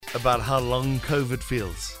about how long COVID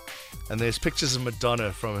feels. And there's pictures of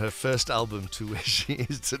Madonna from her first album to where she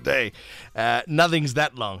is today. Nothing's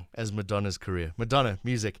that long as Madonna's career. Madonna,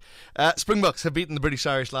 music. Springboks have beaten the British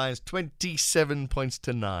Irish Lions 27 points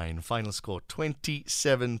to 9. Final score,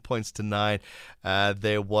 27 points to 9.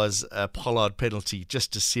 There was a Pollard penalty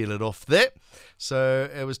just to seal it off there. So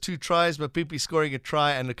it was 2 tries, Mapipi scoring a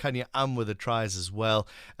try and Lukanya with the tries as well.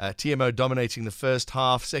 TMO dominating the first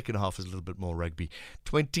half. Second half was a little bit more rugby.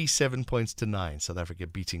 27 points to 9. South Africa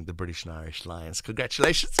beating the British and Irish Lions.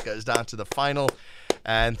 Congratulations. Goes down to the final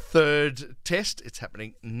and third test. It's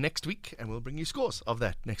happening next week, and we'll bring you scores of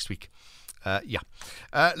that next week.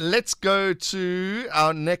 Let's go to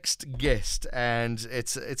our next guest, and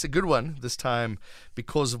it's a good one this time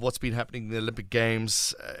because of what's been happening in the Olympic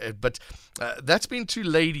Games. But that's been 2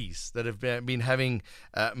 ladies that have been having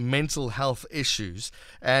mental health issues.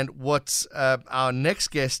 And what our next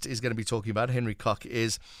guest is going to be talking about, Henry Koch,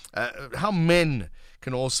 is how men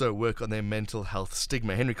can also work on their mental health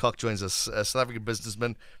stigma. Henry Koch joins us, a South African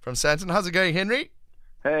businessman from Sandton. How's it going, Henry?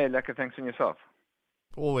 Hey, lekker, thanks, and yourself?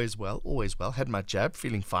 Always well, always well. Had my jab,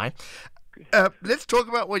 feeling fine. Let's talk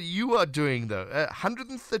about what you are doing, though.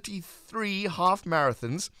 133 half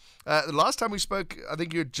marathons. The last time we spoke, I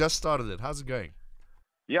think you had just started it. How's it going?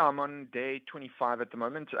 Yeah, I'm on day 25 at the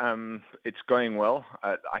moment. It's going well.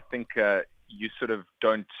 I think you sort of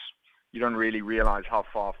don't really realize how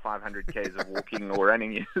far 500 Ks of walking or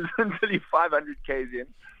running is until you're 500 Ks in,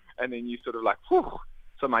 and then you sort of like, whew.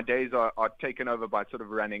 So my days are taken over by sort of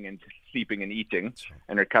running and sleeping and eating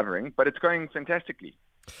and recovering, but it's going fantastically.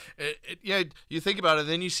 Yeah, you think about it,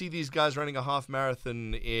 then you see these guys running a half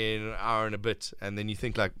marathon in an hour and a bit, and then you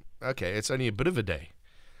think like, okay, it's only a bit of a day.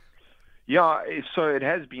 Yeah, so it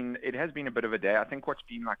has been a bit of a day. I think what's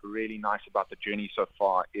been like really nice about the journey so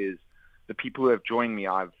far is the people who have joined me.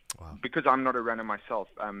 Because I'm not a runner myself,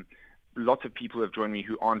 lots of people have joined me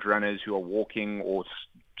who aren't runners, who are walking or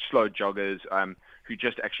slow joggers, who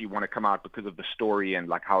just actually want to come out because of the story and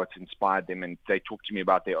like how it's inspired them, and they talk to me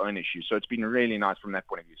about their own issues. So it's been really nice from that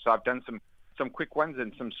point of view. So I've done some quick ones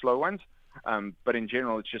and some slow ones, but in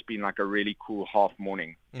general it's just been like a really cool half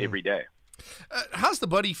morning every day. How's the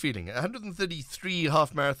body feeling? 133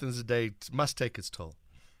 half marathons a day must take its toll.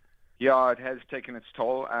 Yeah, it has taken its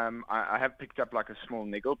toll. I have picked up like a small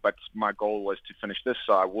niggle, but my goal was to finish this,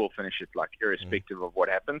 so I will finish it like irrespective of what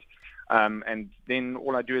happens. And then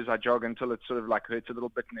all I do is I jog until it sort of like hurts a little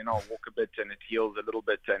bit, and then I'll walk a bit and it heals a little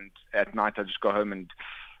bit. And at night I just go home and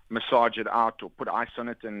massage it out or put ice on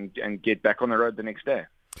it and get back on the road the next day.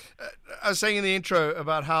 I was saying in the intro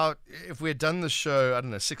about how if we had done the show, I don't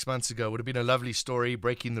know, 6 months ago, it would have been a lovely story,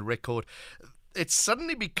 breaking the record. It's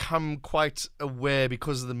suddenly become quite aware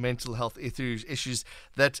because of the mental health issues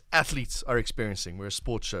that athletes are experiencing. We're a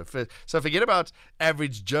sports show. So forget about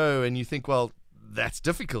average Joe and you think, well, that's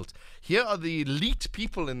difficult. Here are the elite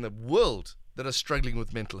people in the world that are struggling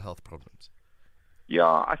with mental health problems. Yeah,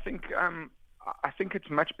 I think it's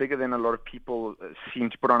much bigger than a lot of people seem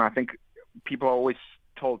to put on. I think people are always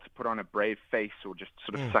told to put on a brave face or just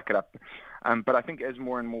sort of suck it up. But I think as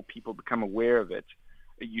more and more people become aware of it,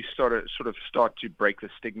 you sort of start to break the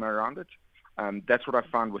stigma around it. That's what I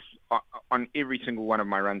found with on every single one of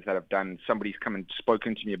my runs that I've done. Somebody's come and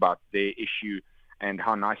spoken to me about their issue and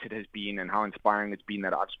how nice it has been and how inspiring it's been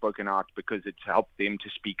that I've spoken out because it's helped them to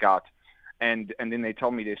speak out. And then they tell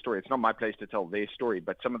me their story. It's not my place to tell their story,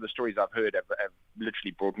 but some of the stories I've heard have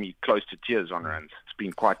literally brought me close to tears on runs. It's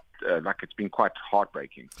been quite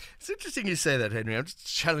heartbreaking. It's interesting you say that, Henry. I'll just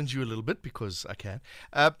challenge you a little bit because I can.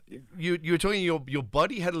 You were talking your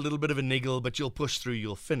body had a little bit of a niggle, but you'll push through,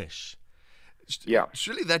 you'll finish. Yeah.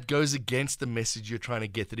 Surely that goes against the message you're trying to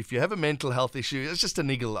get, that if you have a mental health issue, it's just a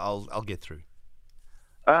niggle, I'll get through.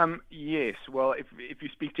 Yes. Well, if you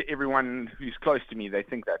speak to everyone who's close to me, they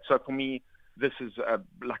think that. So for me, this is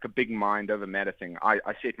like a big mind over matter thing. I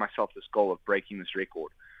set myself this goal of breaking this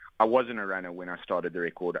record. I wasn't a runner when I started the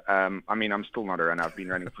record. I mean, I'm still not a runner. I've been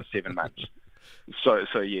running for 7 months.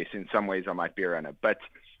 So yes, in some ways I might be a runner. But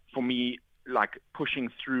for me, like pushing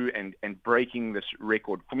through and breaking this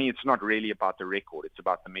record, for me, it's not really about the record. It's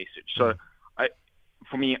about the message. So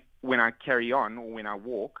for me, when I carry on or when I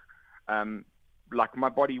walk, like my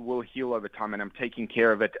body will heal over time and I'm taking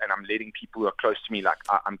care of it and I'm letting people who are close to me, like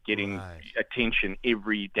I'm getting attention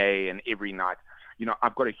every day and every night. You know,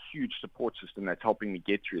 I've got a huge support system that's helping me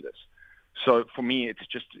get through this. So for me,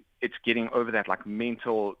 it's getting over that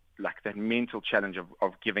mental challenge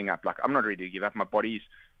of giving up. Like I'm not ready to give up. My body's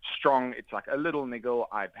strong. It's like a little niggle.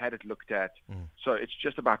 I've had it looked at. So it's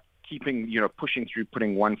just about keeping, pushing through,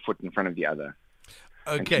 putting one foot in front of the other.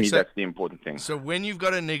 And to Okay, me, so that's the important thing. so when you've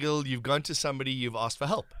got a niggle, you've gone to somebody, you've asked for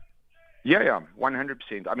help. Yeah,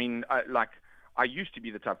 100%. I mean, I used to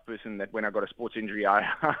be the type of person that when I got a sports injury, I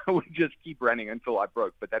would just keep running until I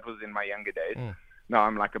broke. But that was in my younger days. Now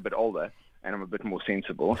I'm like a bit older and I'm a bit more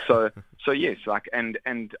sensible. So yes, like, and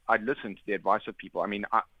I listen to the advice of people. I mean,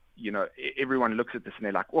 everyone looks at this and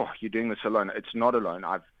they're like, "Oh, you're doing this alone." It's not alone.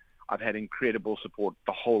 I've had incredible support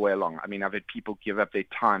the whole way along. I mean, I've had people give up their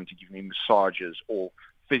time to give me massages, or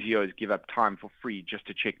physios give up time for free just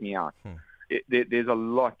to check me out. There's a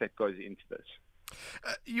lot that goes into this.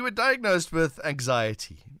 You were diagnosed with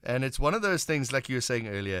anxiety, and it's one of those things, like you were saying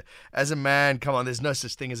earlier. As a man, come on, there's no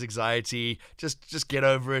such thing as anxiety. Just get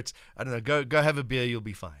over it. I don't know. Go have a beer. You'll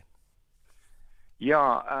be fine.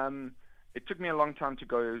 Yeah. It took me a long time to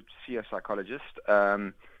go see a psychologist.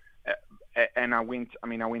 And I went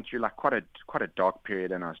through like quite a dark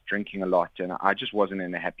period, and I was drinking a lot, and I just wasn't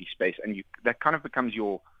in a happy space. And that kind of becomes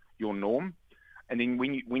your norm. And then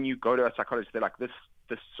when you go to a psychologist, they're like, this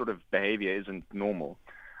sort of behavior isn't normal.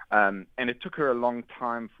 And it took her a long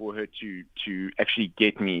time for her to actually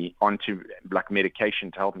get me onto like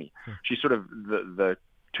medication to help me. She sort of, the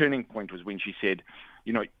turning point was when she said,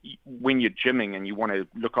 when you're gymming and you want to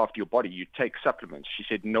look after your body, you take supplements. She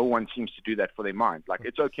said no one seems to do that for their mind. Like,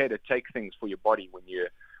 it's okay to take things for your body when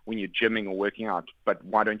you're gymming or working out, but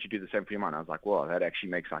why don't you do the same for your mind? I was like, well, that actually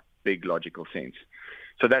makes like big logical sense.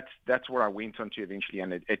 So that's where I went on to eventually,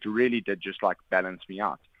 and it really did just like balance me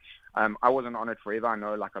out. I wasn't on it forever. I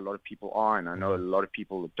know like a lot of people are, and I know a lot of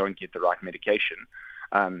people don't get the right medication.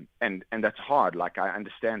 And that's hard. Like, I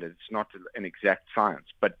understand it. It's not an exact science,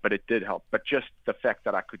 but it did help. But just the fact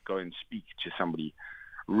that I could go and speak to somebody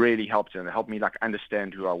really helped, and it helped me like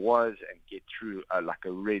understand who I was and get through like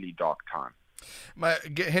a really dark time.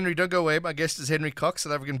 Henry, don't go away. My guest is Henry Cox,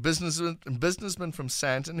 South African businessman from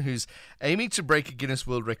Sandton, who's aiming to break a Guinness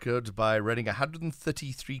World Record by running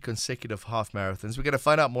 133 consecutive half marathons. We're going to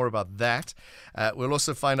find out more about that. We'll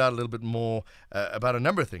also find out a little bit more about a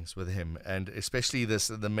number of things with him, and especially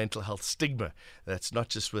the mental health stigma that's not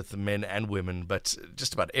just with men and women, but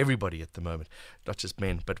just about everybody at the moment. Not just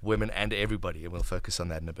men, but women and everybody, and we'll focus on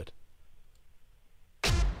that in a bit.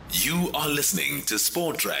 You are listening to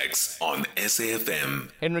Sport Tracks on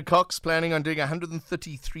SAFM. Henry Cox planning on doing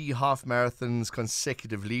 133 half marathons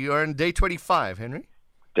consecutively. You're on day 25, Henry?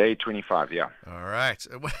 Day 25, yeah. All right.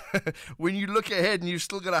 When you look ahead and you've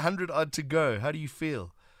still got 100 odd to go, how do you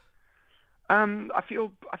feel? I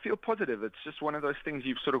feel positive. It's just one of those things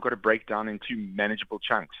you've sort of got to break down into manageable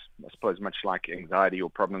chunks. I suppose much like anxiety or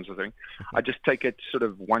problems or something. I just take it sort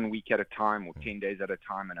of 1 week at a time or 10 days at a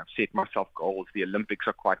time, and I've set myself goals. The Olympics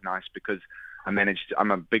are quite nice because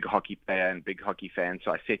I'm a big hockey player and big hockey fan,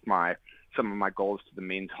 so I set some of my goals to the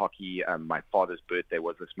men's hockey. My father's birthday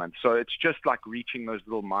was this month. So it's just like reaching those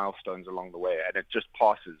little milestones along the way, and it just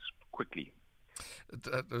passes quickly.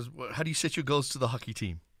 How do you set your goals to the hockey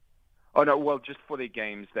team? Oh, no, well, just for the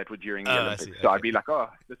games that were during the Olympics. So I'd be like,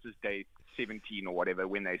 this is day 17 or whatever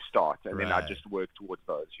when they start, and then I just work towards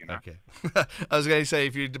those, Okay. I was going to say,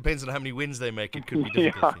 it depends on how many wins they make, it could be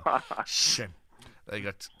difficult. Shame. They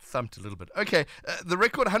got thumped a little bit. Okay, the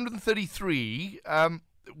record 133,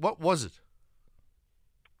 what was it?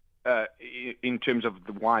 In terms of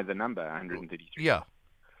why the number 133? Yeah.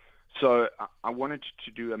 So I wanted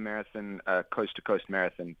to do a marathon, coast-to-coast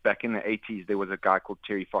marathon. Back in the 80s, there was a guy called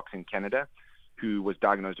Terry Fox in Canada who was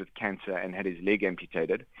diagnosed with cancer and had his leg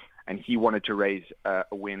amputated. And he wanted to raise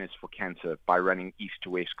awareness for cancer by running east to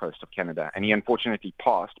west coast of Canada. And he unfortunately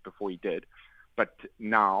passed before he did. But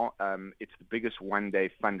now it's the biggest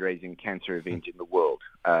one-day fundraising cancer event in the world,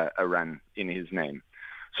 a run in his name.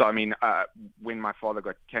 So, I mean, when my father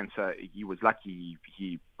got cancer, he was lucky.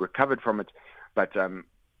 He recovered from it. But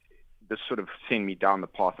this sort of sent me down the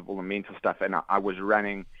path of all the mental stuff, and I was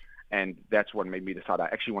running, and that's what made me decide I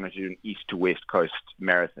actually wanted to do an east to west coast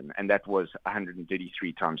marathon, and that was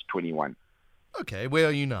 133 times 21. Okay, where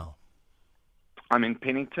are you now? I'm in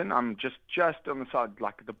Pennington. I'm just on the side,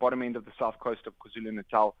 like the bottom end of the south coast of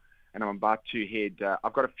KwaZulu-Natal, and I'm about to head,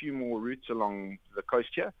 I've got a few more routes along the coast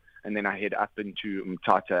here, and then I head up into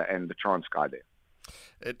Mthatha and the Transkei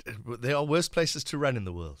there. There are worse places to run in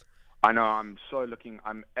the world. I know.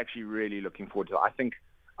 I'm actually really looking forward to it. I think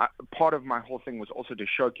part of my whole thing was also to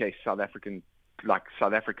showcase South Africa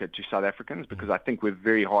to South Africans, because I think we're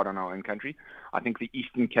very hard on our own country. I think the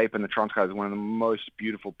Eastern Cape and the Transkei is one of the most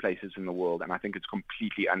beautiful places in the world, and I think it's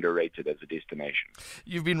completely underrated as a destination.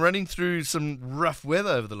 You've been running through some rough weather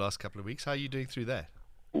over the last couple of weeks. How are you doing through that?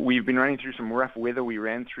 We've been running through some rough weather. We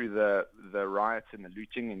ran through the riots and the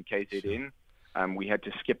looting in KZN. We had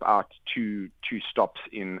to skip out two stops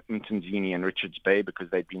in Mtunzini and Richards Bay because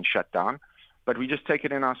they'd been shut down. But we just take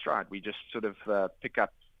it in our stride. We just sort of pick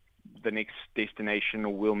up the next destination,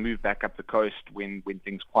 or we'll move back up the coast when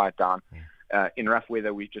things quiet down. In rough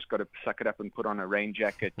weather, we've just got to suck it up and put on a rain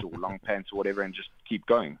jacket or long pants or whatever and just keep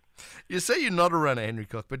going. You say you're not a runner, Henry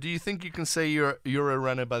Koch, but do you think you can say you're a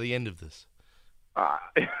runner by the end of this?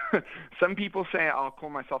 Some people say I'll call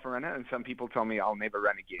myself a runner, and some people tell me I'll never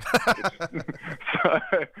run again. So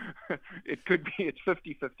it could be, it's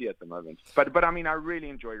 50-50 at the moment. But I mean, I really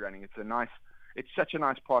enjoy running. It's such a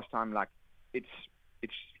nice pastime. Like, it's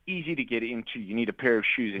easy to get into. You need a pair of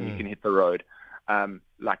shoes and you can hit the road.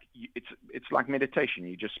 It's like meditation.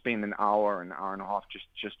 You just spend an hour and a half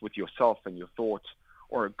just with yourself and your thoughts,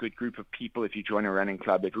 or a good group of people if you join a running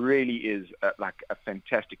club. It really is like a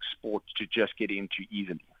fantastic sport to just get into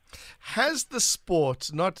easily. Has the sport,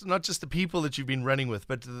 not just the people that you've been running with,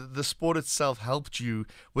 but the sport itself helped you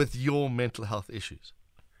with your mental health issues?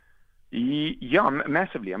 Yeah,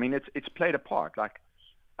 massively. I mean, it's played a part. Like,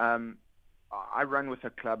 I run with a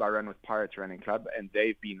club. I run with Pirates Running Club, and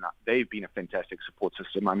they've been a fantastic support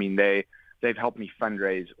system. I mean, they've helped me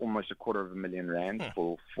fundraise almost R250,000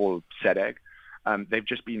 for SADAG. They've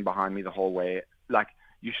just been behind me the whole way. Like,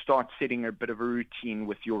 you start setting a bit of a routine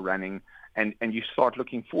with your running, and you start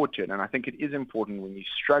looking forward to it. And I think it is important when you're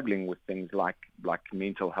struggling with things like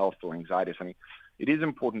mental health or anxiety or something. It is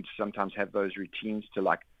important to sometimes have those routines to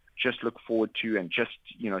like just look forward to, and just,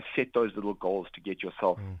 set those little goals to get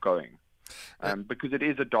yourself going. Because it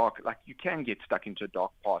is like, you can get stuck into a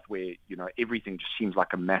dark path where, everything just seems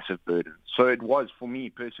like a massive burden. So it was, for me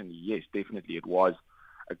personally, yes, definitely it was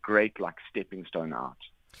a great stepping stone out.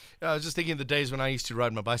 I was just thinking of the days when I used to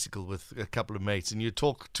ride my bicycle with a couple of mates, and you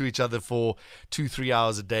talk to each other for 2-3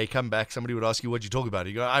 hours a day, come back, somebody would ask you what you talk about.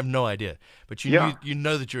 You go, I have no idea. But you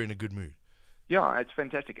know that you're in a good mood. Yeah, it's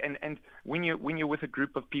fantastic. And when you're with a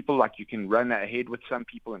group of people, like, you can run ahead with some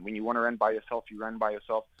people, and when you want to run by yourself, you run by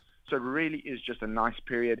yourself. So it really is just a nice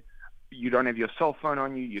period. You don't have your cell phone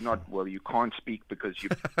on you. You can't speak because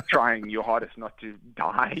you're trying your hardest not to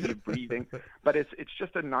die. You're breathing. But it's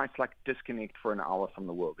just a nice, disconnect for an hour from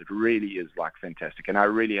the world. It really is, fantastic. And I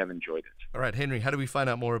really have enjoyed it. All right, Henry, how do we find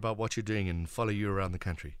out more about what you're doing and follow you around the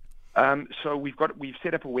country? So we've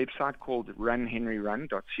set up a website called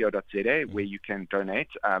runhenryrun.co.za where you can donate.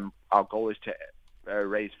 Our goal is to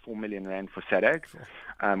raise R4 million for SADAG.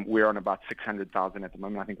 We're on about 600,000 at the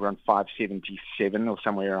moment. I think we're on 577 or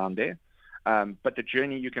somewhere around there. But the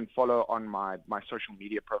journey you can follow on my social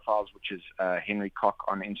media profiles, which is Henry Koch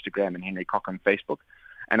on Instagram and Henry Koch on Facebook.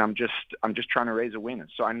 And I'm just trying to raise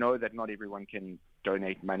awareness. So I know that not everyone can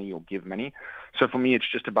donate money or give money. So for me, it's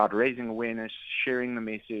just about raising awareness, sharing the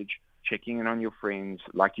message, checking in on your friends.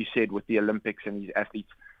 Like you said, with the Olympics and these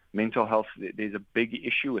athletes, mental health, there's a big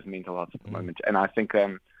issue with mental health at the moment. And I think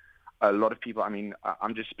a lot of people, I mean,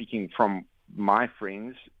 I'm just speaking from my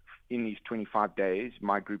friends. In these 25 days,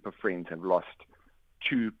 my group of friends have lost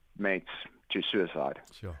 2 mates to suicide.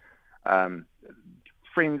 Sure.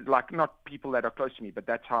 Friends, not people that are close to me, but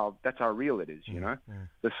that's how real it is,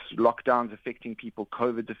 This lockdown's affecting people,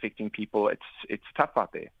 COVID's affecting people. It's tough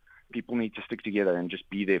out there. People need to stick together and just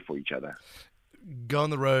be there for each other. Go on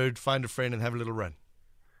the road, find a friend, and have a little run.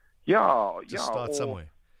 Start somewhere.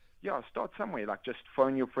 Yeah, start somewhere. Just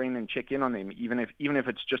phone your friend and check in on them, even if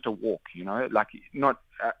it's just a walk.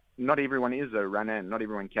 Not everyone is a runner, and not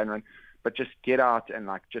everyone can run, but just get out and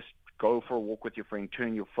just go for a walk with your friend.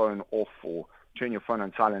 Turn your phone off or turn your phone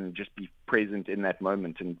on silent, and just be present in that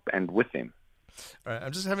moment and with them. All right,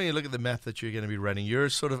 I'm just having a look at the map that you're going to be running. You're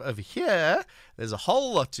sort of over here. There's a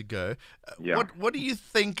whole lot to go. What do you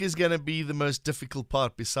think is going to be the most difficult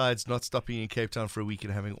part, besides not stopping in Cape Town for a week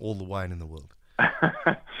and having all the wine in the world?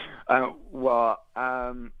 I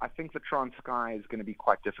think the Transkei is going to be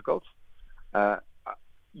quite difficult. When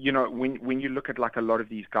you look at a lot of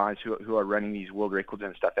these guys who are running these world records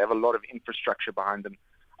and stuff, they have a lot of infrastructure behind them.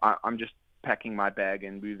 I'm just packing my bag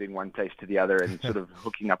and moving one place to the other and sort of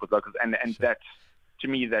hooking up with locals. And that's, to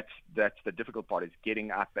me, that's the difficult part, is getting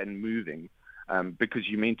up and moving, because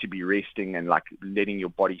you're meant to be resting and letting your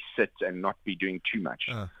body sit and not be doing too much.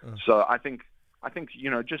 So I think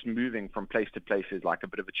just moving from place to place is a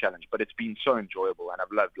bit of a challenge, but it's been so enjoyable, and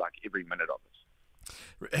I've loved every minute of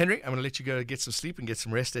it. Henry, I'm going to let you go get some sleep and get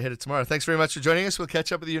some rest ahead of tomorrow. Thanks very much for joining us. We'll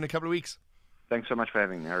catch up with you in a couple of weeks. Thanks so much for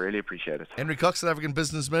having me. I really appreciate it. Henry Cox, South African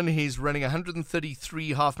businessman. He's running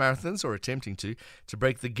 133 half marathons, or attempting to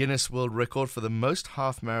break the Guinness World Record for the most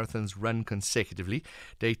half marathons run consecutively.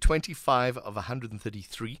 Day 25 of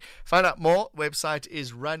 133. Find out more. Website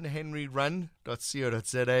is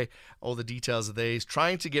runhenryrun.co.za. All the details are there. He's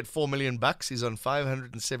trying to get $4 million. He's on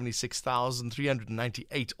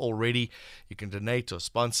 576,398 already. You can donate or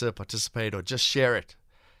sponsor, participate, or just share it.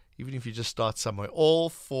 Even if you just start somewhere, all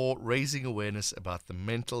for raising awareness about the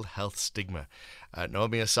mental health stigma.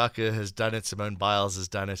 Naomi Osaka has done it, Simone Biles has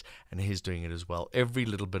done it, and he's doing it as well. Every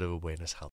little bit of awareness helps.